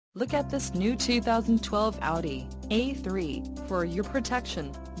Look at this new 2012 Audi A3. For your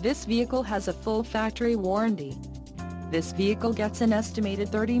protection, this vehicle has a full factory warranty. This vehicle gets an estimated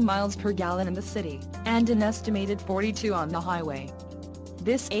 30 miles per gallon in the city, and an estimated 42 on the highway.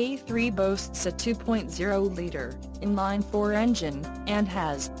 This A3 boasts a 2.0-liter, inline-4 engine, and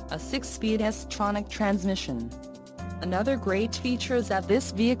has a 6-speed tronic transmission. Another great feature is that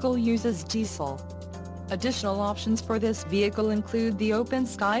this vehicle uses diesel. Additional options for this vehicle include the open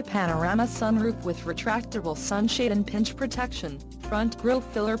sky panorama sunroof with retractable sunshade and pinch protection, front grille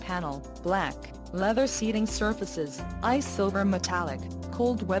filler panel, black, leather seating surfaces, ice silver metallic,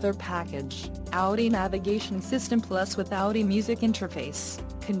 cold weather package, Audi navigation system plus with Audi music interface,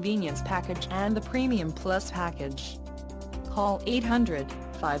 convenience package and the premium plus package. Call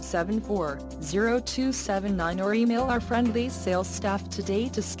 800-574-0279 or email our friendly sales staff today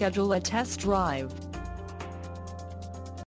to schedule a test drive.